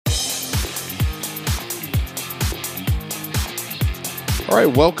All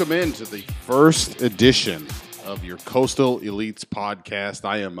right, welcome into the first edition of your Coastal Elites podcast.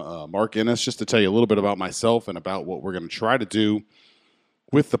 I am Mark Ennis, just to tell you a little bit about myself and about what we're going to try to do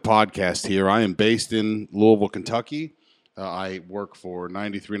with the podcast here. I am based in Louisville, Kentucky. I work for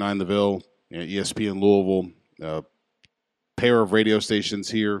 93.9 The Ville, ESPN Louisville, a pair of radio stations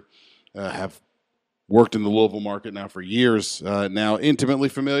here, have worked in the Louisville market now for years, now intimately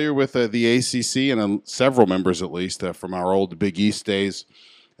familiar with the ACC and several members, at least, from our old Big East days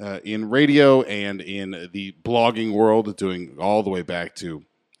in radio and in the blogging world, doing all the way back to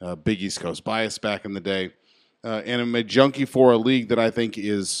Big East Coast Bias back in the day. And I'm a junkie for a league that I think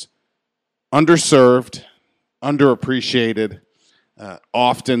is underserved, underappreciated,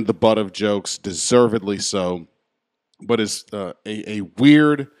 often the butt of jokes, deservedly so, but is a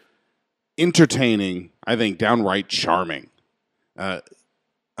weird, entertaining, I think downright charming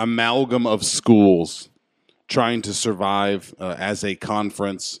amalgam of schools trying to survive as a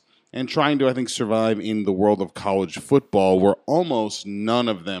conference and trying to, I think, survive in the world of college football, where almost none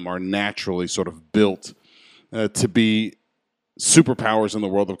of them are naturally sort of built to be superpowers in the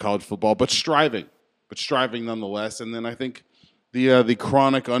world of college football, but striving nonetheless. And then I think the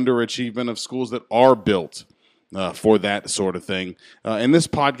chronic underachievement of schools that are built for that sort of thing. And this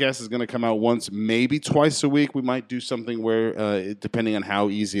podcast is going to come out once, maybe twice a week. We might do something where, depending on how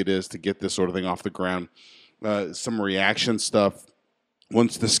easy it is to get this sort of thing off the ground, some reaction stuff.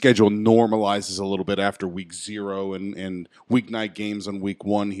 Once the schedule normalizes a little bit after week 0 and weeknight games on week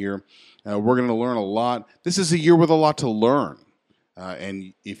 1 here, we're going to learn a lot. This is a year with a lot to learn.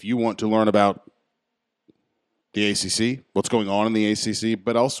 And if you want to learn about the ACC, what's going on in the ACC,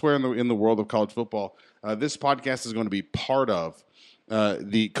 but elsewhere in the world of college football, this podcast is going to be part of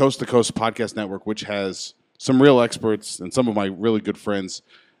the Coast to Coast Podcast Network, which has some real experts and some of my really good friends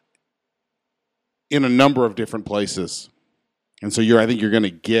in a number of different places. And so I think you're going to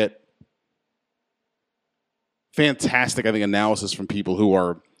get fantastic, I think, analysis from people who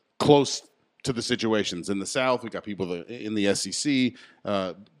are close to the situations. In the South, we got people in the SEC,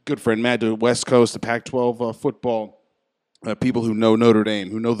 good friend Matt doing West Coast, the Pac-12 football, people who know Notre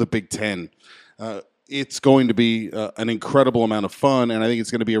Dame, who know the Big Ten. It's going to be an incredible amount of fun, and I think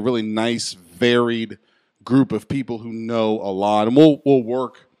it's going to be a really nice, varied group of people who know a lot. And we'll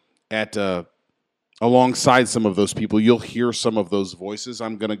work at alongside some of those people. You'll hear some of those voices.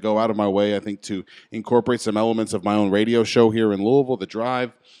 I'm going to go out of my way, I think, to incorporate some elements of my own radio show here in Louisville, The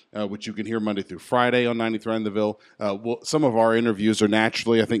Drive, which you can hear Monday through Friday on 93.9 The Ville. Some of our interviews are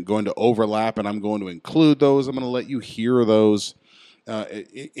naturally, I think, going to overlap, and I'm going to include those. I'm going to let you hear those,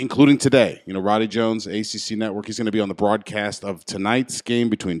 including today. You know, Roddy Jones, ACC Network, he's going to be on the broadcast of tonight's game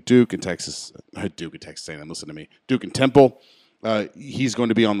between Duke and Texas A&M, listen to me, Duke and Temple. He's going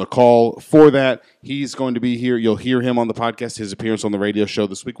to be on the call for that. He's going to be here. You'll hear him on the podcast, his appearance on the radio show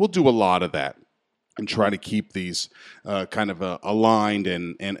this week. We'll do a lot of that and try to keep these kind of aligned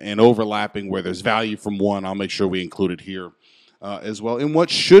and overlapping where there's value from one. I'll make sure we include it here as well. In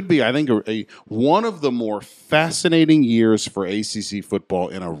what should be, I think, one of the more fascinating years for ACC football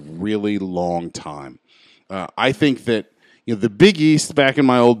in a really long time. I think that the Big East, back in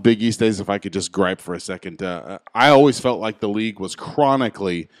my old Big East days, if I could just gripe for a second, I always felt like the league was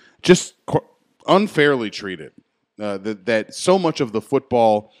chronically just unfairly treated. That so much of the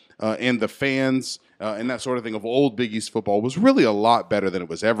football and the fans and that sort of thing of old Big East football was really a lot better than it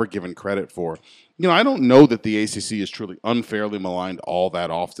was ever given credit for. I don't know that the ACC is truly unfairly maligned all that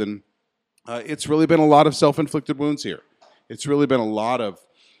often. It's really been a lot of self-inflicted wounds here. It's really been a lot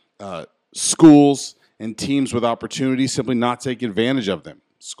of schools and teams with opportunities simply not take advantage of them.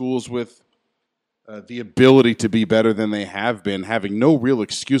 Schools with the ability to be better than they have been, having no real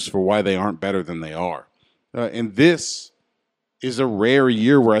excuse for why they aren't better than they are. And this is a rare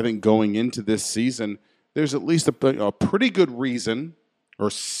year where I think going into this season, there's at least a pretty good reason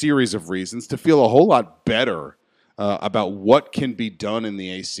or series of reasons to feel a whole lot better about what can be done in the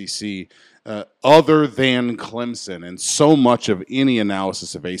ACC other than Clemson. And so much of any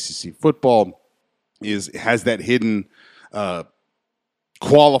analysis of ACC football has that hidden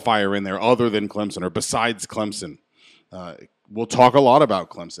qualifier in there other than Clemson or besides Clemson. We'll talk a lot about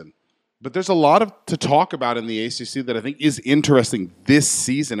Clemson. But there's a lot to talk about in the ACC that I think is interesting this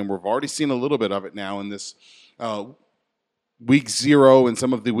season, and we've already seen a little bit of it now in this week 0 and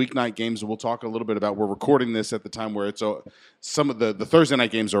some of the weeknight games. We'll talk a little bit about. We're recording this at the time where it's some of the Thursday night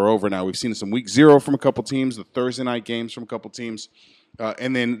games are over now. We've seen some week 0 from a couple teams, the Thursday night games from a couple teams.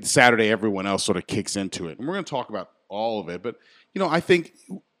 And then Saturday, everyone else sort of kicks into it. And we're going to talk about all of it. But, I think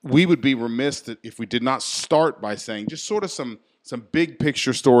we would be remiss if we did not start by saying just sort of some some big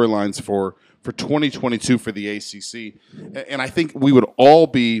picture storylines for 2022 for the ACC, and I think we would all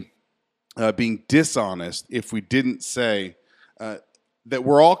be being dishonest if we didn't say that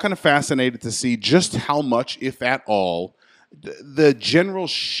we're all kind of fascinated to see just how much, if at all, the general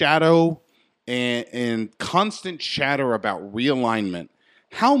shadow and constant chatter about realignment,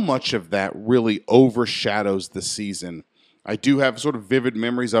 how much of that really overshadows the season. I do have sort of vivid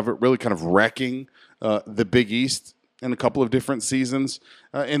memories of it really kind of wrecking the Big East in a couple of different seasons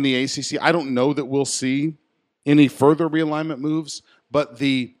in the ACC. I don't know that we'll see any further realignment moves, but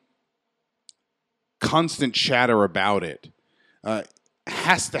the constant chatter about it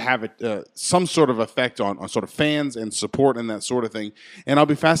has to have some sort of effect on sort of fans and support and that sort of thing. And I'll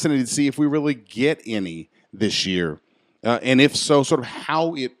be fascinated to see if we really get any this year. And if so, sort of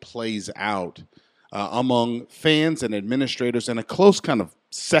how it plays out among fans and administrators. And a close kind of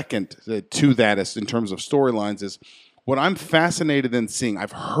second to that is in terms of storylines is what I'm fascinated in seeing.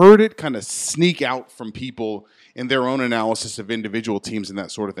 I've heard it kind of sneak out from people in their own analysis of individual teams and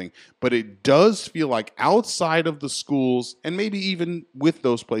that sort of thing. But it does feel like outside of the schools, and maybe even with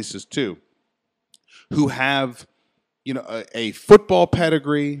those places too, who have, a football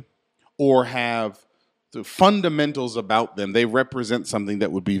pedigree or have the fundamentals about them, they represent something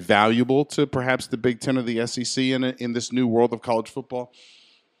that would be valuable to perhaps the Big Ten or the SEC in this new world of college football.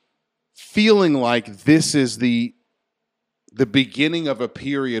 Feeling like this is the beginning of a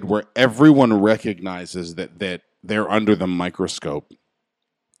period where everyone recognizes that they're under the microscope.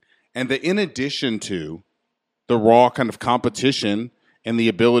 And that in addition to the raw kind of competition and the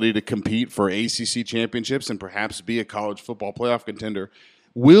ability to compete for ACC championships and perhaps be a college football playoff contender,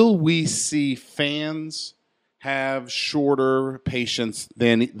 will we see fans have shorter patience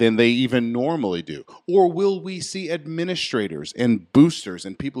than they even normally do? Or will we see administrators and boosters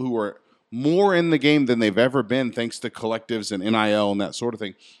and people who are more in the game than they've ever been thanks to collectives and NIL and that sort of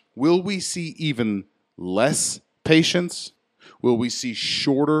thing? Will we see even less patience? Will we see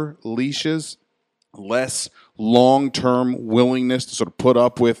shorter leashes, less long-term willingness to sort of put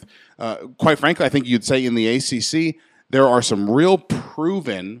up with, quite frankly, I think you'd say in the ACC, there are some real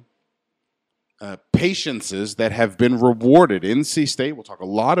proven patiences that have been rewarded. NC State, we'll talk a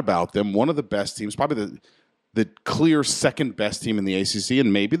lot about them, one of the best teams, probably the clear second best team in the ACC,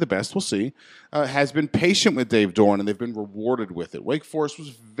 and maybe the best, we'll see, has been patient with Dave Doeren, and they've been rewarded with it. Wake Forest was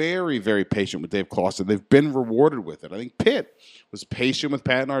very, very patient with Dave Clawson. They've been rewarded with it. I think Pitt was patient with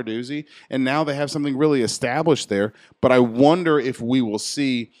Pat Narduzzi, and now they have something really established there. But I wonder if we will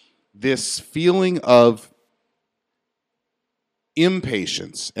see this feeling of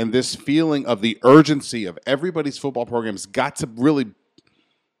impatience and this feeling of the urgency of everybody's football program's got to really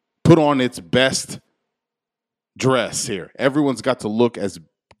put on its best dress here. Everyone's got to look as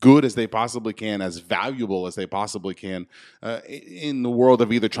good as they possibly can, as valuable as they possibly can in the world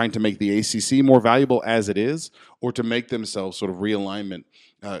of either trying to make the ACC more valuable as it is or to make themselves sort of realignment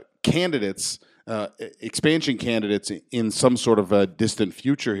candidates, expansion candidates in some sort of a distant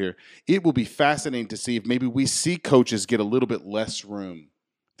future here. It will be fascinating to see if maybe we see coaches get a little bit less room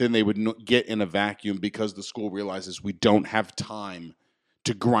than they would get in a vacuum because the school realizes we don't have time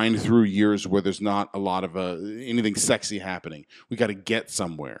to grind through years where there's not a lot of anything sexy happening. We got to get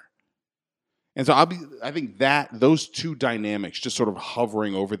somewhere. And so I think that those two dynamics just sort of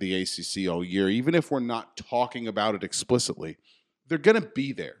hovering over the ACC all year, even if we're not talking about it explicitly, they're going to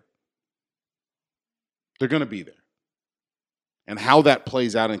be there. They're going to be there. And how that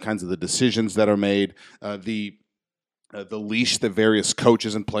plays out in kinds of the decisions that are made, the leash that various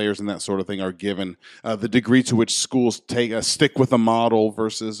coaches and players and that sort of thing are given, the degree to which schools stick with a model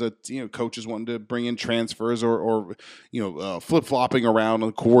versus coaches wanting to bring in transfers or flip-flopping around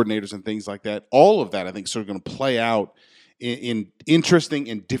on coordinators and things like that. All of that, I think, is sort of going to play out in interesting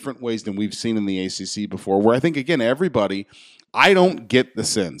and different ways than we've seen in the ACC before, where I think, again, I don't get the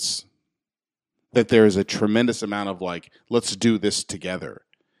sense that there is a tremendous amount of let's do this together.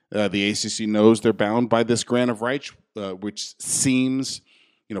 The ACC knows they're bound by this grant of rights, which seems,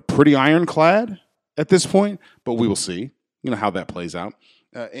 pretty ironclad at this point. But we will see, how that plays out.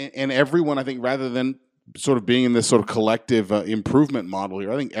 And everyone, I think, rather than sort of being in this sort of collective improvement model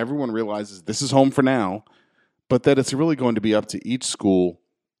here, I think everyone realizes this is home for now, but that it's really going to be up to each school,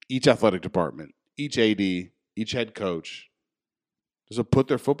 each athletic department, each AD, each head coach, to put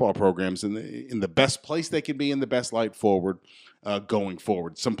their football programs in the best place they can be, in the best light forward going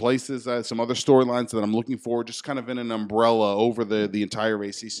forward. Some places, some other storylines that I'm looking forward, just kind of in an umbrella over the entire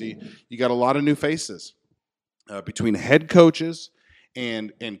ACC. You got a lot of new faces between head coaches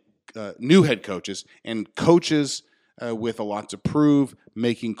and new head coaches and coaches with a lot to prove,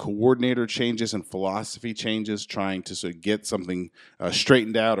 making coordinator changes and philosophy changes, trying to sort of get something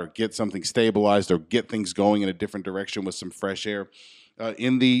straightened out or get something stabilized or get things going in a different direction with some fresh air.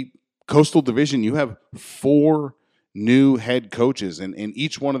 In the Coastal Division, you have 4 new head coaches, and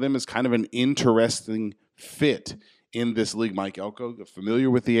each one of them is kind of an interesting fit in this league. Mike Elko, familiar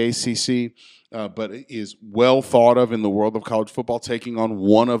with the ACC, but is well thought of in the world of college football, taking on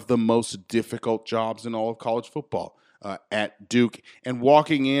one of the most difficult jobs in all of college football at Duke, and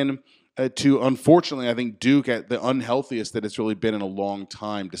walking in to, unfortunately, I think Duke at the unhealthiest that it's really been in a long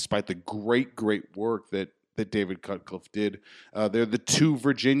time, despite the great work that David Cutcliffe did. They're the 2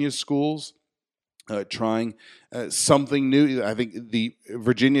 Virginia schools trying something new. I think the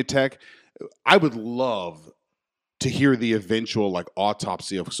Virginia Tech, I would love to hear the eventual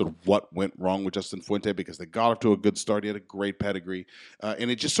autopsy of sort of what went wrong with Justin Fuente, because they got off to a good start. He had a great pedigree. And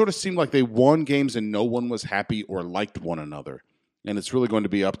it just sort of seemed like they won games and no one was happy or liked one another. And it's really going to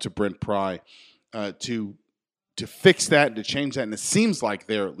be up to Brent Pry to fix that and to change that. And it seems like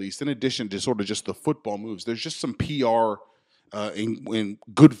there, at least, in addition to sort of just the football moves, there's just some PR and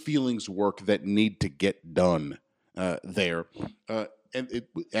good feelings work that need to get done there. And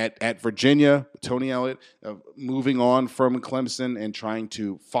at Virginia, Tony Elliott moving on from Clemson and trying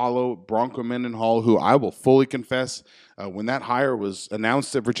to follow Bronco Mendenhall, who I will fully confess, when that hire was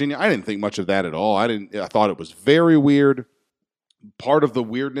announced at Virginia, I didn't think much of that at all. I thought it was very weird. Part of the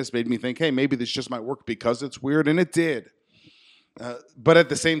weirdness made me think, hey, maybe this just might work because it's weird, and it did. But at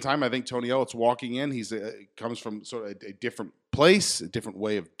the same time, I think Tony Elliott's walking in. He comes from sort of a different place, a different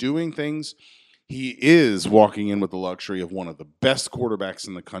way of doing things. He is walking in with the luxury of one of the best quarterbacks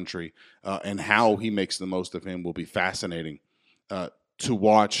in the country, and how he makes the most of him will be fascinating to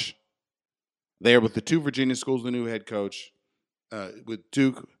watch there with the 2 Virginia schools, the new head coach, with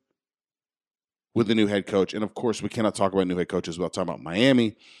Duke, with the new head coach. And, of course, we cannot talk about new head coaches without talking about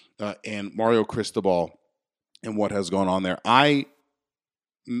Miami and Mario Cristobal and what has gone on there. I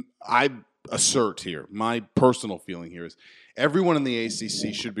assert here, my personal feeling here is everyone in the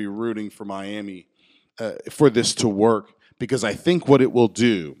ACC should be rooting for Miami for this to work, because I think what it will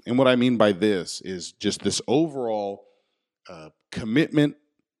do, and what I mean by this is just this overall commitment,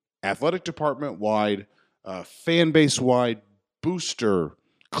 athletic department wide, fan base wide, booster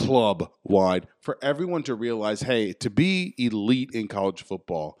club wide, for everyone to realize, hey, to be elite in college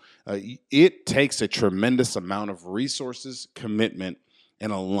football, it takes a tremendous amount of resources, commitment,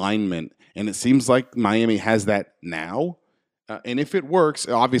 and alignment. And it seems like Miami has that now. And if it works,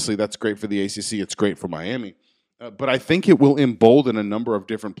 obviously that's great for the ACC. It's great for Miami. But I think it will embolden a number of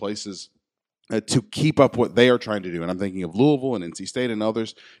different places to keep up what they are trying to do. And I'm thinking of Louisville and NC State and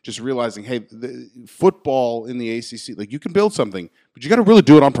others, just realizing, hey, the football in the ACC, you can build something, but you got to really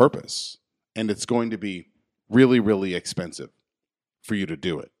do it on purpose. And it's going to be really, really expensive for you to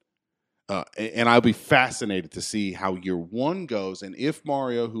do it. And I'll be fascinated to see how year 1 goes. And if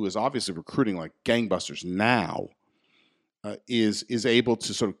Mario, who is obviously recruiting like gangbusters now, is able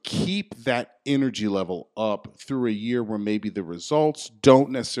to sort of keep that energy level up through a year where maybe the results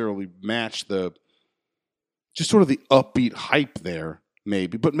don't necessarily match the upbeat hype there,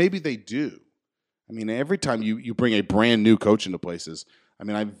 maybe, but maybe they do. I mean, every time you bring a brand new coach into places, I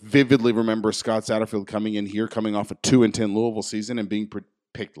mean, I vividly remember Scott Satterfield coming in here, coming off a 2-10 Louisville season and being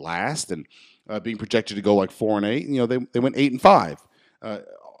picked last and being projected to go 4-8. You know, they went 8-5.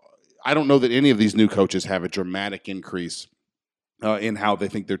 I don't know that any of these new coaches have a dramatic increase in how they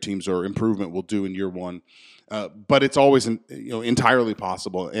think their teams or improvement will do in year 1. But it's always entirely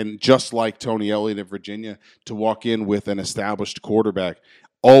possible. And just like Tony Elliott at Virginia, to walk in with an established quarterback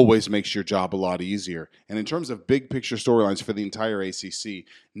always makes your job a lot easier. And in terms of big picture storylines for the entire ACC,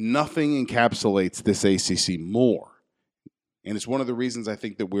 nothing encapsulates this ACC more. And it's one of the reasons I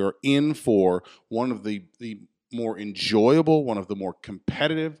think that we're in for one of the more enjoyable, one of the more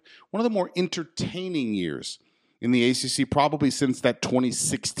competitive, one of the more entertaining years in the ACC, probably since that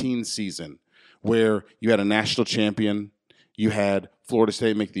 2016 season, where you had a national champion, you had Florida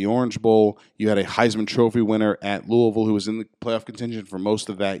State make the Orange Bowl, you had a Heisman Trophy winner at Louisville who was in the playoff contention for most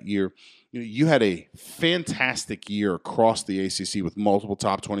of that year. You had a fantastic year across the ACC with multiple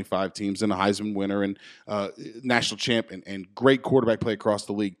top 25 teams and a Heisman winner and national champ and great quarterback play across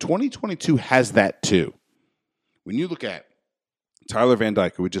the league. 2022 has that too. When you look at Tyler Van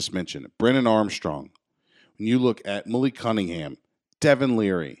Dyke, who we just mentioned, Brennan Armstrong, when you look at Malik Cunningham, Devin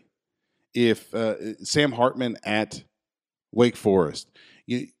Leary, if Sam Hartman at Wake Forest,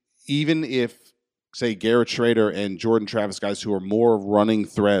 even if, say, Garrett Schrader and Jordan Travis, guys who are more running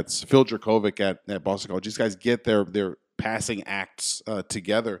threats, Phil Dracovic at Boston College, these guys get their passing acts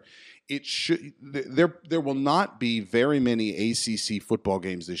together, it should there will not be very many ACC football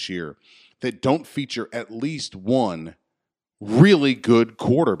games this year that don't feature at least one really good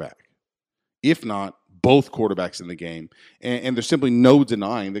quarterback, if not both quarterbacks in the game. And there's simply no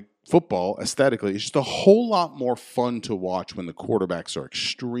denying that football, aesthetically, is just a whole lot more fun to watch when the quarterbacks are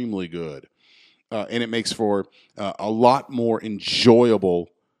extremely good. And it makes for a lot more enjoyable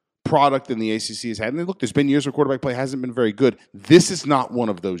product than the ACC has had. And look, there's been years where quarterback play hasn't been very good. This is not one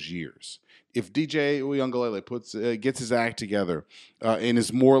of those years. If DJ Uiagalelei gets his act together and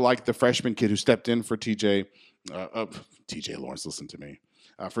is more like the freshman kid who stepped in for TJ Lawrence, listen to me,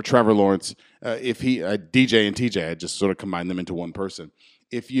 for Trevor Lawrence, if he DJ and TJ, I just sort of combined them into one person.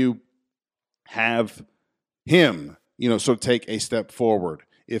 If you have him, sort of take a step forward.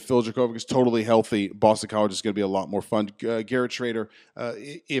 If Phil Jurkovec is totally healthy, Boston College is going to be a lot more fun. Garrett Schrader,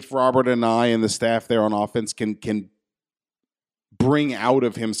 if Robert and I and the staff there on offense can bring out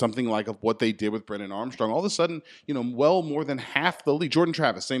of him something like what they did with Brennan Armstrong, all of a sudden, well more than half the league, Jordan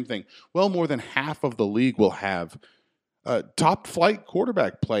Travis, same thing, well more than half of the league will have top flight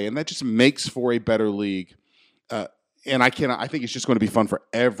quarterback play, and that just makes for a better league. And I think it's just going to be fun for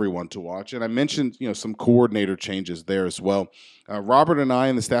everyone to watch. And I mentioned, some coordinator changes there as well. Robert and I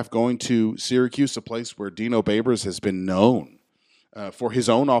and the staff going to Syracuse, a place where Dino Babers has been known for his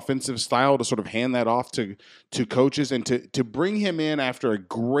own offensive style, to sort of hand that off to coaches and to bring him in after a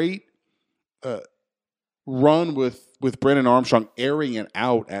great run with Brennan Armstrong airing it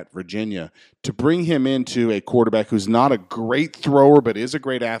out at Virginia, to bring him into a quarterback who's not a great thrower but is a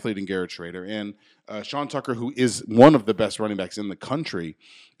great athlete in Garrett Schrader, and Sean Tucker, who is one of the best running backs in the country.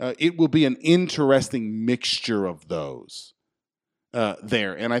 It will be an interesting mixture of those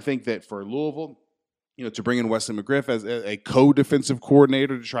there. And I think that for Louisville, to bring in Wesley McGriff as a co-defensive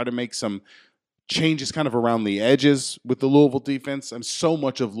coordinator to try to make some changes kind of around the edges with the Louisville defense. So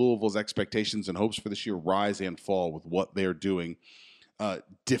much of Louisville's expectations and hopes for this year rise and fall with what they're doing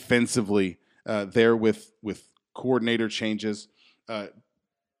defensively there with coordinator changes.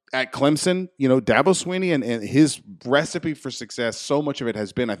 At Clemson, Dabo Swinney and his recipe for success, so much of it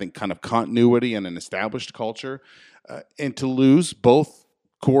has been, I think, kind of continuity and an established culture. And to lose both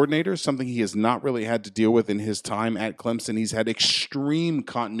coordinators, something he has not really had to deal with in his time at Clemson. He's had extreme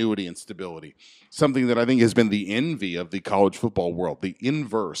continuity and stability, something that I think has been the envy of the college football world, the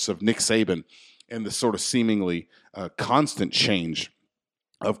inverse of Nick Saban and the sort of seemingly constant change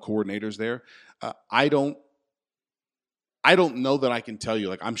of coordinators there. I don't know that I can tell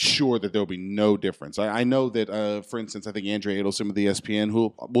you, I'm sure that there'll be no difference. I know that, for instance, I think Andrea Adelson with ESPN,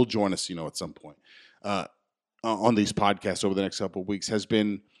 who will join us, at some point on these podcasts over the next couple of weeks, has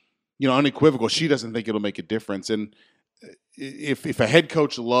been, unequivocal. She doesn't think it'll make a difference. And if a head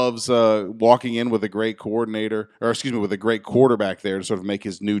coach loves walking in with a great coordinator, with a great quarterback there to sort of make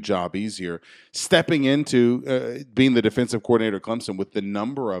his new job easier, stepping into being the defensive coordinator at Clemson with the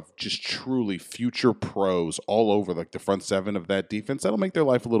number of just truly future pros all over the front seven of that defense, that'll make their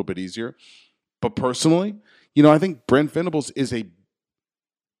life a little bit easier. But personally, I think Brent Venables is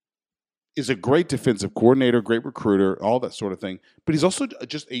a great defensive coordinator, great recruiter, all that sort of thing. But he's also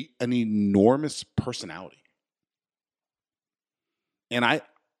just an enormous personality. And I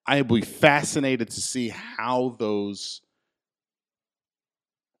will be fascinated to see how those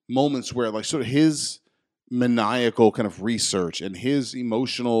moments where, sort of his maniacal kind of research and his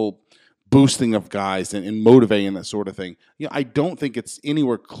emotional boosting of guys and motivating that sort of thing, I don't think it's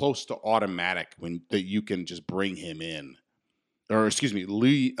anywhere close to automatic that you can just bring him in. Or,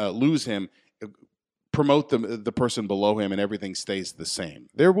 lose him, promote the person below him, and everything stays the same.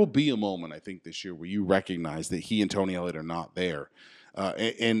 There will be a moment, I think, this year where you recognize that he and Tony Elliott are not there.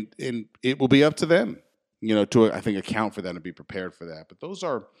 And it will be up to them, to, I think, account for that and be prepared for that. But those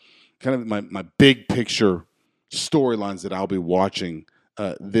are kind of my big picture storylines that I'll be watching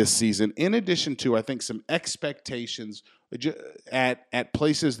this season, in addition to, I think, some expectations at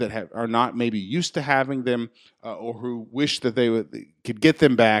places that are not maybe used to having them or who wish that they could get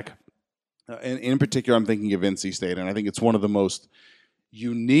them back. And in particular, I'm thinking of NC State, and I think it's one of the most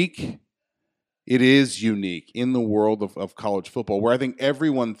unique. It is unique in the world of college football, where I think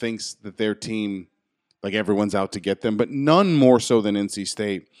everyone thinks that their team, everyone's out to get them, but none more so than NC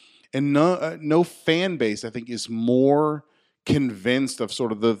State. And no fan base, I think, is more convinced of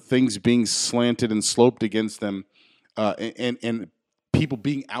sort of the things being slanted and sloped against them and people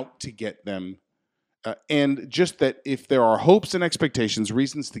being out to get them. And just that if there are hopes and expectations,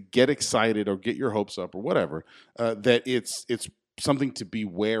 reasons to get excited or get your hopes up or whatever, that it's something to be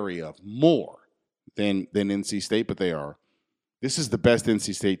wary of more than NC State, but they are. This is the best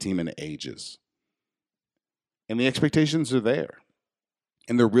NC State team in ages. And the expectations are there.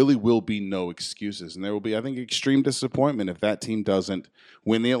 And there really will be no excuses. And there will be, I think, extreme disappointment if that team doesn't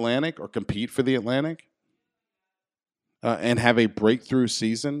win the Atlantic or compete for the Atlantic and have a breakthrough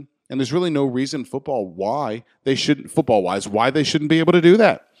season. And there's really no reason football-wise, why they shouldn't be able to do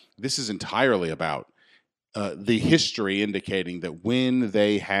that. This is entirely about the history indicating that when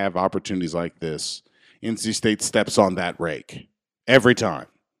they have opportunities like this, NC State steps on that rake every time.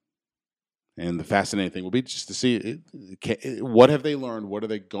 And the fascinating thing will be just to see what have they learned, what are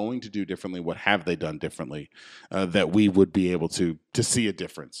they going to do differently, what have they done differently that we would be able to see a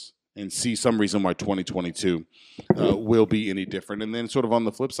difference and see some reason why 2022 will be any different. And then sort of on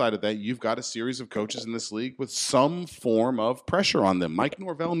the flip side of that, you've got a series of coaches in this league with some form of pressure on them. Mike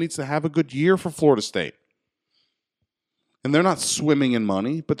Norvell needs to have a good year for Florida State. And they're not swimming in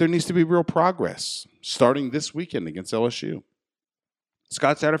money, but there needs to be real progress starting this weekend against LSU.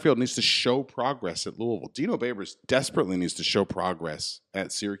 Scott Satterfield needs to show progress at Louisville. Dino Babers desperately needs to show progress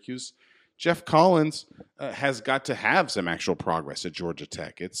at Syracuse. Jeff Collins has got to have some actual progress at Georgia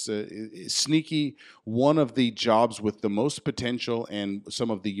Tech. It's sneaky, one of the jobs with the most potential and some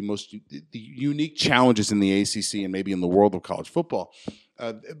of the most unique challenges in the ACC and maybe in the world of college football.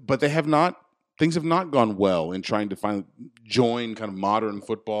 But things have not gone well in trying to join kind of modern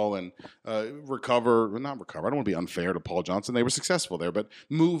football and not recover. I don't want to be unfair to Paul Johnson. They were successful there, but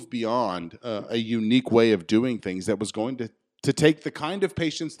move beyond a unique way of doing things that was going to take the kind of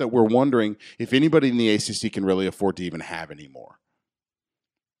patience that we're wondering if anybody in the ACC can really afford to even have anymore.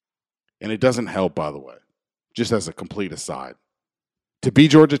 And it doesn't help, by the way, just as a complete aside. To be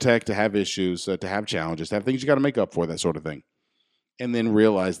Georgia Tech, to have issues, to have challenges, to have things you got to make up for, that sort of thing. And then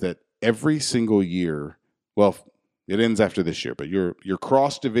realize that every single year, well, it ends after this year, but your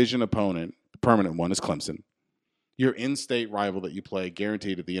cross-division opponent, the permanent one, is Clemson. Your in-state rival that you play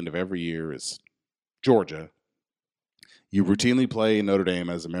guaranteed at the end of every year is Georgia. You routinely play Notre Dame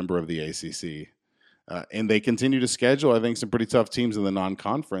as a member of the ACC. And they continue to schedule, I think, some pretty tough teams in the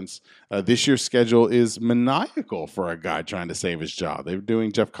non-conference. This year's schedule is maniacal for a guy trying to save his job. They're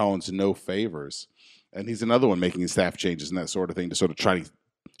doing Jeff Collins no favors. And he's another one making staff changes and that sort of thing to sort of try to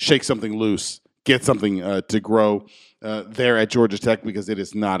shake something loose, get something to grow there at Georgia Tech, because it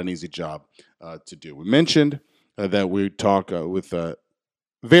is not an easy job to do. We mentioned that we talk with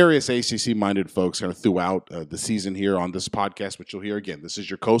various ACC-minded folks kind of throughout the season here on this podcast, which you'll hear again. This is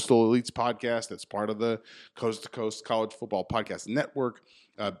your Coastal Elites podcast. That's part of the Coast to Coast College Football Podcast Network.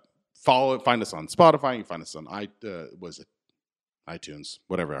 Follow it. Find us on Spotify. You can find us on iTunes,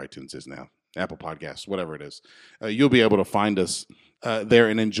 whatever iTunes is now. Apple Podcasts, whatever it is. You'll be able to find us there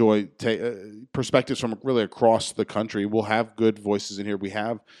and enjoy perspectives from really across the country. We'll have good voices in here. We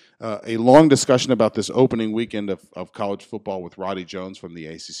have a long discussion about this opening weekend of college football with Roddy Jones from the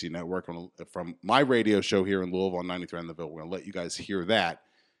ACC Network from my radio show here in Louisville on 93 on the Ville. We're going to let you guys hear that.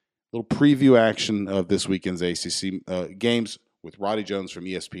 Little preview action of this weekend's ACC games with Roddy Jones from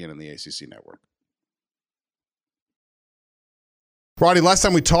ESPN and the ACC Network. Roddy, last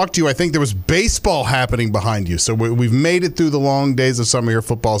time we talked to you, I think there was baseball happening behind you. So we've made it through the long days of summer here.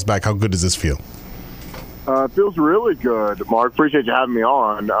 Football's back. How good does this feel? It feels really good, Mark. Appreciate you having me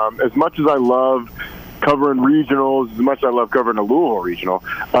on. As much as I love covering regionals, as much as I love covering a Louisville regional,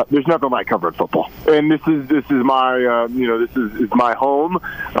 there's nothing like covering football. And this is my this is my home.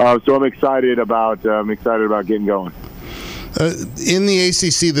 So I'm excited about getting going. In the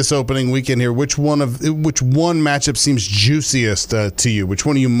ACC this opening weekend here, which one matchup seems juiciest to you? Which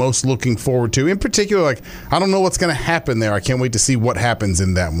one are you most looking forward to? In particular, I don't know what's going to happen there. I can't wait to see what happens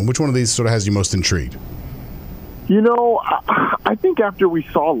in that one. Which one of these sort of has you most intrigued? I think after we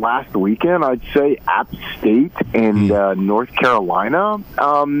saw last weekend, I'd say App State and North Carolina,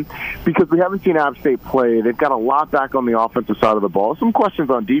 because we haven't seen App State play. They've got a lot back on the offensive side of the ball. Some questions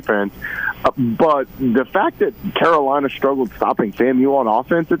on defense, but the fact that Carolina struggled stopping FAMU on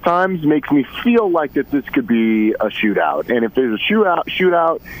offense at times makes me feel like that this could be a shootout. And if there's a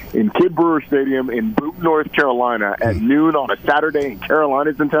shootout in Kidd Brewer Stadium in Boone, North Carolina at noon on a Saturday and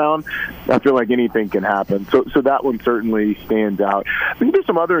Carolina's in town, I feel like anything can happen. So that one certainly stands out. I think there's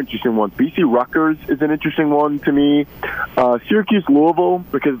some other interesting ones. BC Rutgers is an interesting one to me. Syracuse Louisville,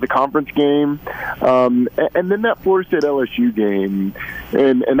 because of the conference game. And then that Florida State LSU game.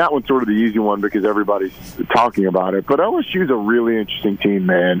 And that one's sort of the easy one because everybody's talking about it. But LSU's a really interesting team,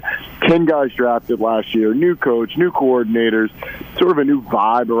 man. 10 guys drafted last year, new coach, new coordinators, sort of a new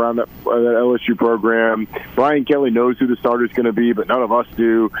vibe around that LSU program. Brian Kelly knows who the starter's going to be, but none of us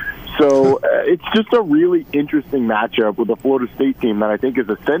do. So it's just a really interesting matchup with a Florida State team that I think is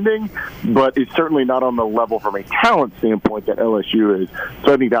ascending, but is certainly not on the level from a talent standpoint that LSU is.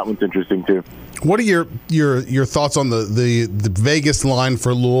 So I think that one's interesting too. What are your thoughts on the Vegas line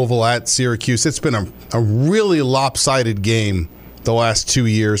for Louisville at Syracuse? It's been a really lopsided game the last 2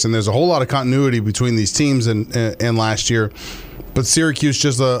 years, and there's a whole lot of continuity between these teams and last year. But Syracuse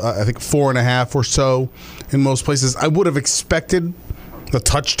just, I think, 4.5 or so in most places. I would have expected a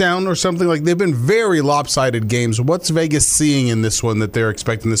touchdown or something. Like, they've been very lopsided games. What's Vegas seeing in this one that they're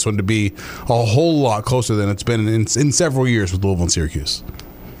expecting this one to be a whole lot closer than it's been in several years with Louisville and Syracuse?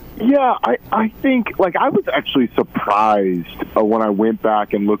 Yeah, I think, like, I was actually surprised when I went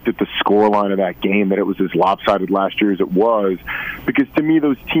back and looked at the scoreline of that game that it was as lopsided last year as it was, because to me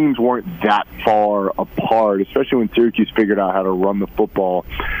those teams weren't that far apart, especially when Syracuse figured out how to run the football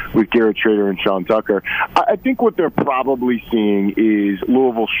with Garrett Schrader and Sean Tucker. I think what they're probably seeing is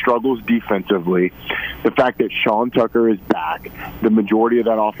Louisville struggles defensively. The fact that Sean Tucker is back, the majority of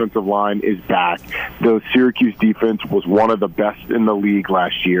that offensive line is back. The Syracuse defense was one of the best in the league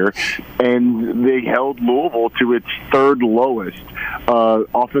last year, and they held Louisville to its third lowest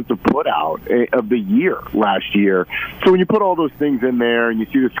offensive putout of the year last year. So when you put all those things in there and you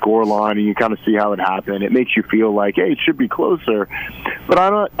see the score line and you kind of see how it happened, it makes you feel like, hey, it should be closer. But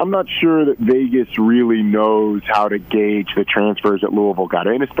I'm not sure that Vegas really knows how to gauge the transfers that Louisville got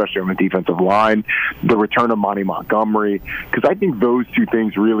in, especially on the defensive line, the return of Monty Montgomery, because I think those two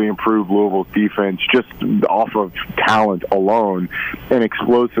things really improve Louisville's defense just off of talent alone and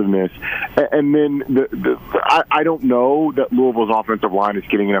explosiveness. And then I don't know that Louisville's offensive line is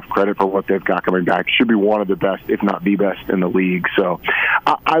getting enough credit for what they've got coming back. It should be one of the best, if not the best, in the league. So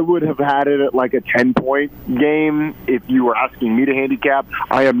I would have had it at like a 10-point game if you were asking me to handicap.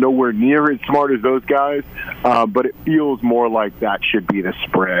 I am nowhere near as smart as those guys, but it feels more like that should be the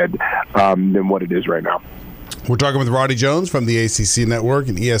spread than what it is right now. We're talking with Roddy Jones from the ACC Network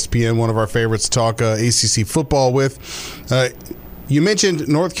and ESPN, one of our favorites to talk ACC football with. You mentioned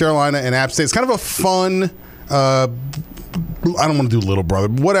North Carolina and App State. It's kind of a fun, I don't want to do little brother,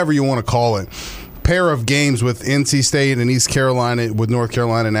 whatever you want to call it, pair of games with NC State and East Carolina, with North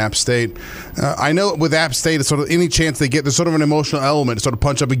Carolina and App State. I know with App State, it's sort of any chance they get, there's sort of an emotional element to sort of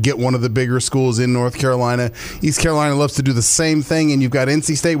punch up and get one of the bigger schools in North Carolina. East Carolina loves to do the same thing, and you've got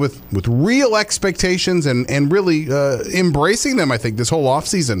NC State with real expectations and really embracing them, I think, this whole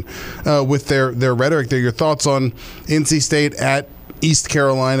offseason with their rhetoric there. Your thoughts on NC State at East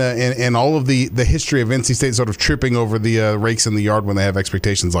Carolina and all of the history of NC State sort of tripping over the rakes in the yard when they have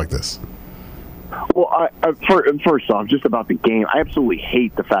expectations like this? Well, first off, just about the game, I absolutely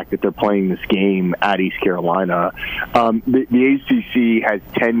hate the fact that they're playing this game at East Carolina. The ACC has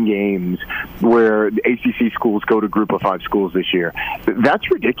 10 games where the ACC schools go to Group of 5 schools this year. That's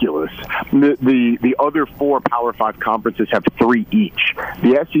ridiculous. The other 4 Power 5 conferences have 3 each.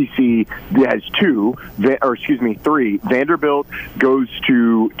 The SEC has 3. Vanderbilt goes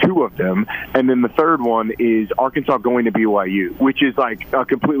to 2 of them, and then the third one is Arkansas going to BYU, which is like a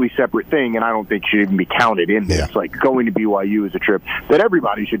completely separate thing, and I don't think should even be counted in this. Yeah. Like, going to BYU is a trip that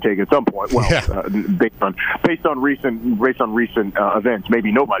everybody should take at some point. Well, yeah. based on recent events,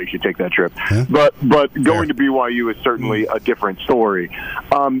 maybe nobody should take that trip. Yeah. But going to BYU is certainly a different story.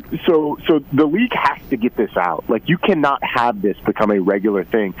 So the league has to get this out. Like, you cannot have this become a regular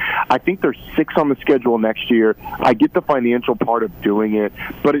thing. I think there's 6 on the schedule next year. I get the financial part of doing it,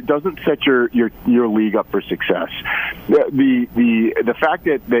 but it doesn't set your league up for success. The fact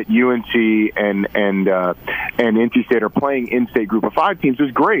that UNC and NC State are playing in-state Group of 5 teams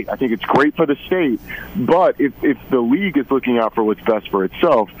is great. I think it's great for the state. But if the league is looking out for what's best for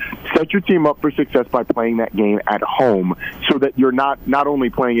itself, set your team up for success by playing that game at home, so that you're not only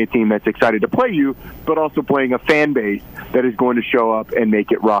playing a team that's excited to play you, but also playing a fan base that is going to show up and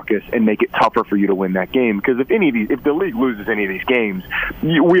make it raucous and make it tougher for you to win that game. Because if the league loses any of these games,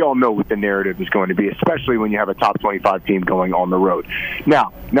 we all know what the narrative is going to be, especially when you have a top 25 team going on the road.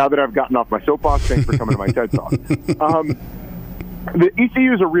 Now that I've gotten off my soapbox, thanks for coming to my TED Talk. The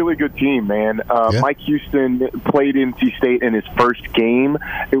ECU is a really good team, man. Mike Houston played NC State in his first game.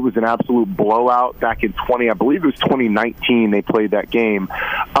 It was an absolute blowout back in 2019 they played that game.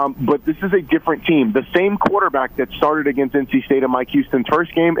 But this is a different team. The same quarterback that started against NC State in Mike Houston's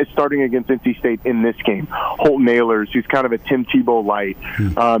first game is starting against NC State in this game. Holt Nailers, who's kind of a Tim Tebow light,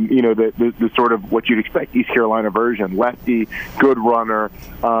 the sort of what you'd expect East Carolina version. Lefty, good runner,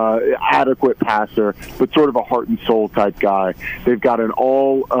 adequate passer, but sort of a heart and soul type guy. They've got an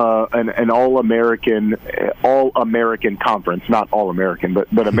all-American conference, not all-American,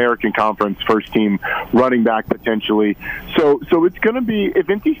 but American conference first team running back potentially. So it's going to be, if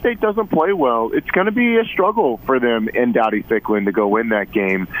NC State doesn't play well, it's going to be a struggle for them in Dowdy-Ficklen to go win that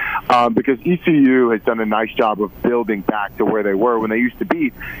game, because ECU has done a nice job of building back to where they were when they used to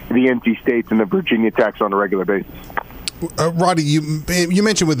beat the NC States and the Virginia Techs on a regular basis. Roddy, you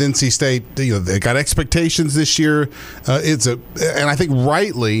mentioned with NC State, they got expectations this year. And I think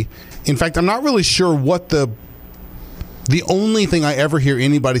rightly. In fact, I'm not really sure what the only thing I ever hear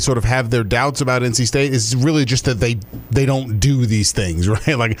anybody sort of have their doubts about NC State is really just that they don't do these things,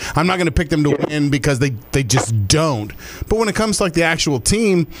 right? Like, I'm not going to pick them to win because they just don't. But when it comes to like the actual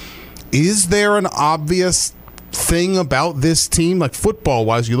team, is there an obvious thing about this team, like football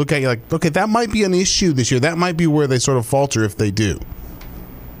wise, you look at, you're like, okay, that might be an issue this year. That might be where they sort of falter if they do.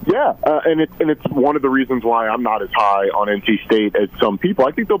 Yeah, and it's one of the reasons why I'm not as high on NC State as some people.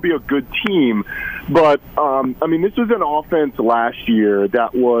 I think they'll be a good team, but this was an offense last year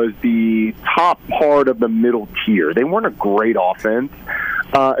that was the top part of the middle tier. They weren't a great offense.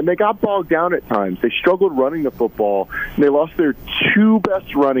 And they got bogged down at times. They struggled running the football. And they lost their two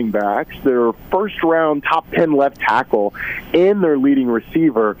best running backs, their first-round top 10 left tackle, and their leading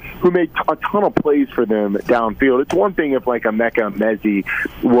receiver, who made a ton of plays for them downfield. It's one thing if, like, Emeka Emezi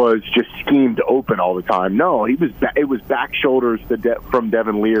was just schemed open all the time. No, it was back shoulders from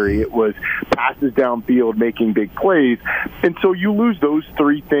Devin Leary. It was passes downfield making big plays. And so you lose those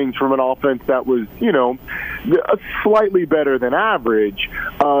three things from an offense that was, slightly better than average.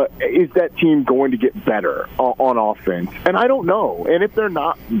 Is that team going to get better on offense? And I don't know. And if they're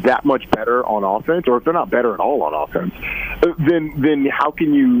not that much better on offense, or if they're not better at all on offense, then how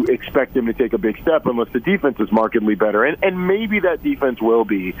can you expect them to take a big step unless the defense is markedly better? And maybe that defense will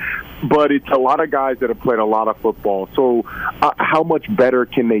be, but it's a lot of guys that have played a lot of football. So how much better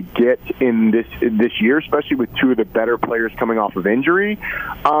can they get in this year, especially with two of the better players coming off of injury?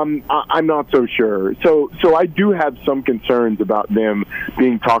 I'm not so sure. So I do have some concerns about them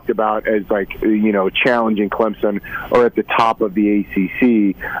being talked about as challenging Clemson or at the top of the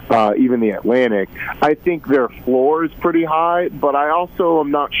ACC, even the Atlantic. I think their floor is pretty high, but I also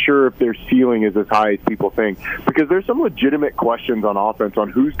am not sure if their ceiling is as high as people think, because there's some legitimate questions on offense on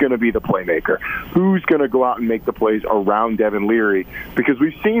who's going to be the playmaker, who's going to go out and make the plays around Devin Leary, because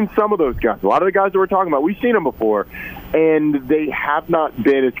we've seen some of those guys. A lot of the guys that we're talking about, we've seen them before, and they have not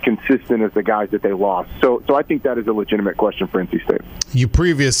been as consistent as the guys that they lost. So I think that is a legitimate question for NC State. You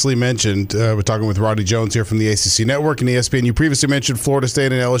previously mentioned, we're talking with Roddy Jones here from the ACC Network and ESPN. You previously mentioned Florida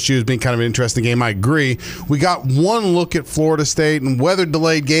State and LSU as being kind of an interesting game. I agree. We got one look at Florida State and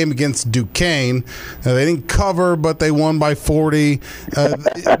weather-delayed game against Duquesne. They didn't cover, but they won by 40.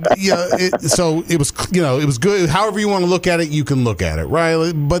 So it was, it was good. However you want to look at it, you can look at it,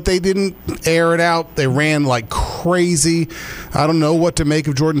 right? But they didn't air it out. They ran like crazy. I don't know what to make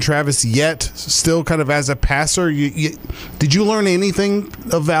of Jordan Travis yet, still kind of as a passer. Did you learn anything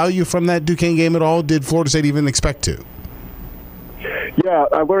of value from that Duquesne game at all? Did Florida State even expect to? Yeah,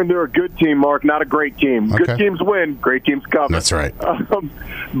 I learned they're a good team, Mark, not a great team. Okay. Good teams win, great teams cover. That's right.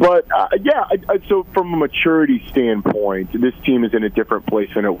 So from a maturity standpoint, this team is in a different place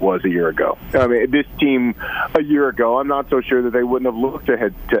than it was a year ago. I mean, this team a year ago, I'm not so sure that they wouldn't have looked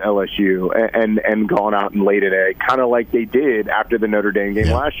ahead to LSU and gone out and laid an egg, kind of like they did after the Notre Dame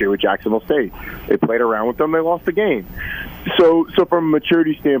game last year with Jacksonville State. They played around with them, they lost the game. So from a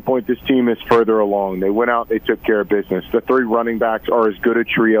maturity standpoint, this team is further along. They went out, they took care of business. The three running backs are as good a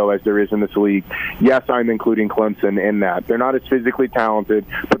trio as there is in this league. Yes, I'm including Clemson in that. They're not as physically talented,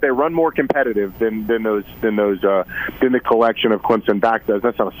 but they run more competitive than the collection of Clemson backs does.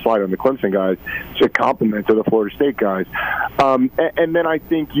 That's not a slight on the Clemson guys. It's a compliment to the Florida State guys. And then I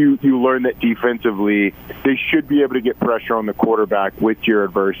think you learn that defensively they should be able to get pressure on the quarterback with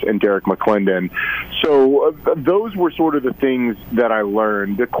Jared Verse and Derek McClendon. So those were sort of the things that I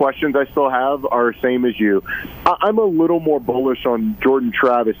learned. The questions I still have are the same as you. I'm a little more bullish on Jordan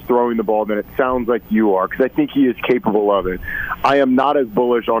Travis throwing the ball than it sounds like you are, because I think he is capable of it. I am not as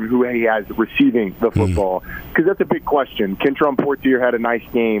bullish on who he has receiving the football, because that's a big question. Kentron Portier had a nice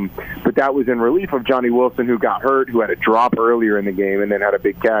game, but that was in relief of Johnny Wilson, who got hurt, who had a drop earlier in the game and then had a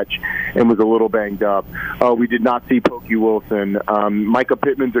big catch and was a little banged up. We did not see Pokey Wilson. Micah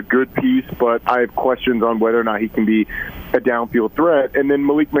Pittman's a good piece, but I have questions on whether or not he can be a downfield threat. And then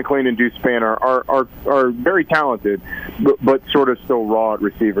Malik McLean and Deuce Spanner are very talented, but sort of still raw at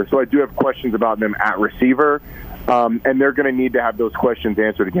receiver. So I do have questions about them at receiver. And they're going to need to have those questions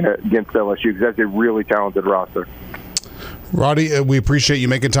answered against LSU, because that's a really talented roster. Roddy, we appreciate you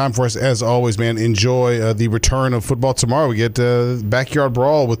making time for us as always, man. Enjoy the return of football tomorrow. We get backyard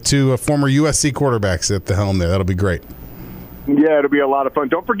brawl with two former USC quarterbacks at the helm there. That'll be great. Yeah, it'll be a lot of fun.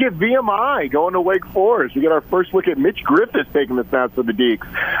 Don't forget VMI going to Wake Forest. We get our first look at Mitch Griffiths taking the snaps for the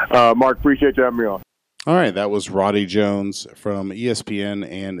Deacs. Mark, appreciate you having me on. All right, that was Roddy Jones from ESPN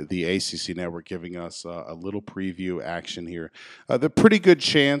and the ACC Network giving us a little preview action here. The pretty good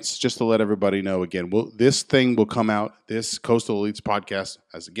chance, just to let everybody know again, this thing will come out, this Coastal Elites podcast,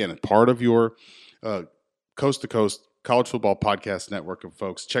 as again, a part of your Coast to Coast College Football Podcast Network of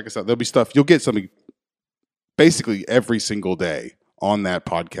folks. Check us out. There'll be stuff. You'll get something basically every single day on that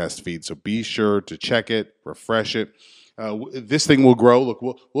podcast feed, so be sure to check it, refresh it. This thing will grow. Look,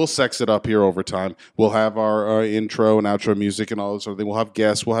 we'll sex it up here over time. We'll have our intro and outro music and all this sort of thing. We'll have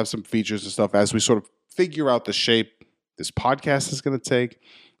guests. We'll have some features and stuff as we sort of figure out the shape this podcast is going to take.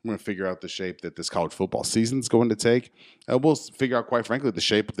 I'm going to figure out the shape that this college football season is going to take. We'll figure out, quite frankly, the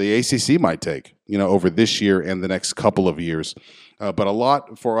shape the ACC might take, over this year and the next couple of years. But a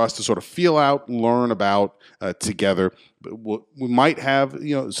lot for us to sort of feel out, learn about together. We might have,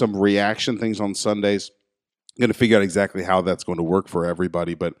 some reaction things on Sundays. Going to figure out exactly how that's going to work for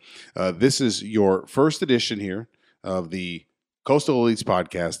everybody. But this is your first edition here of the Coastal Elites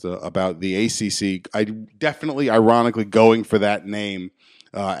podcast about the ACC. I definitely, ironically, going for that name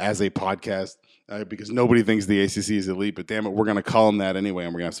as a podcast because nobody thinks the ACC is elite. But damn it, we're going to call them that anyway,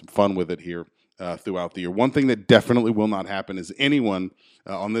 and we're going to have some fun with it here throughout the year. One thing that definitely will not happen is anyone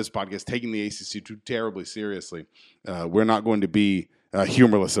on this podcast taking the ACC too terribly seriously. We're not going to be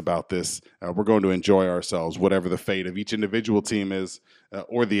humorless about this. We're going to enjoy ourselves, whatever the fate of each individual team is,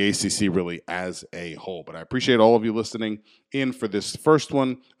 or the ACC really as a whole. But I appreciate all of you listening in for this first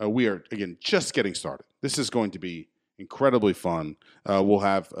one. We are, again, just getting started. This is going to be incredibly fun. We'll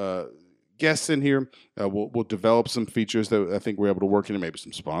have guests in here. We'll develop some features that I think we're able to work in, and maybe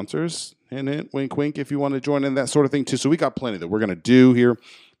some sponsors. Hint, wink, wink, if you want to join in, that sort of thing too. So we got plenty that we're going to do here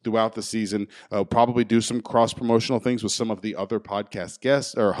throughout the season. Probably do some cross-promotional things with some of the other podcast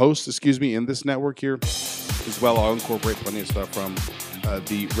guests, or hosts, in this network here as well. I'll incorporate plenty of stuff from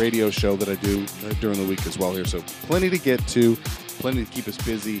the radio show that I do during the week as well here. So plenty to get to, plenty to keep us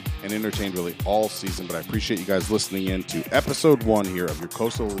busy and entertained really all season. But I appreciate you guys listening in to episode 1 here of your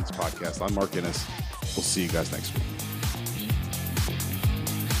Coastal Elites podcast. I'm Mark Innes. We'll see you guys next week.